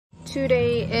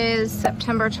Today is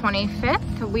September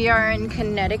 25th. We are in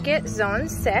Connecticut, Zone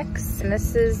 6, and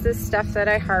this is the stuff that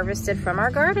I harvested from our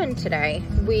garden today.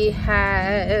 We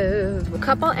have a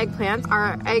couple eggplants.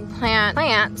 Our eggplant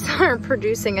plants are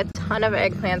producing a ton of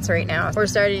eggplants right now. We're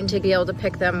starting to be able to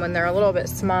pick them when they're a little bit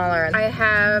smaller. I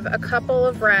have a couple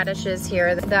of radishes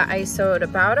here that I sowed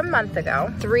about a month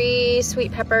ago. 3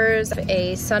 sweet peppers,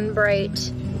 a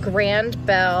Sunbright Grand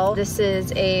Bell. This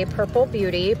is a Purple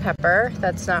Beauty pepper.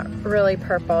 That's not really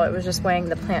purple. It was just weighing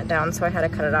the plant down, so I had to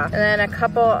cut it off. And then a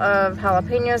couple of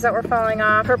jalapenos that were falling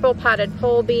off. Purple potted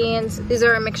pole beans. These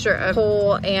are a mixture of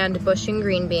pole and bush and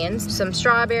green beans. Some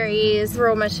strawberries,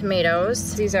 Roma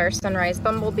tomatoes. These are Sunrise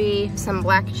Bumblebee, some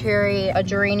black cherry, a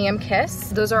geranium kiss.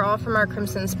 Those are all from our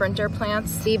Crimson Sprinter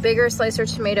plants. The bigger slicer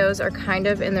tomatoes are kind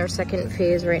of in their second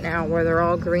phase right now, where they're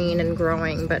all green and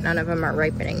growing, but none of them are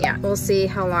ripening yet. We'll see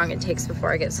how long it takes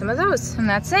before I get some of those. And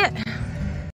that's it.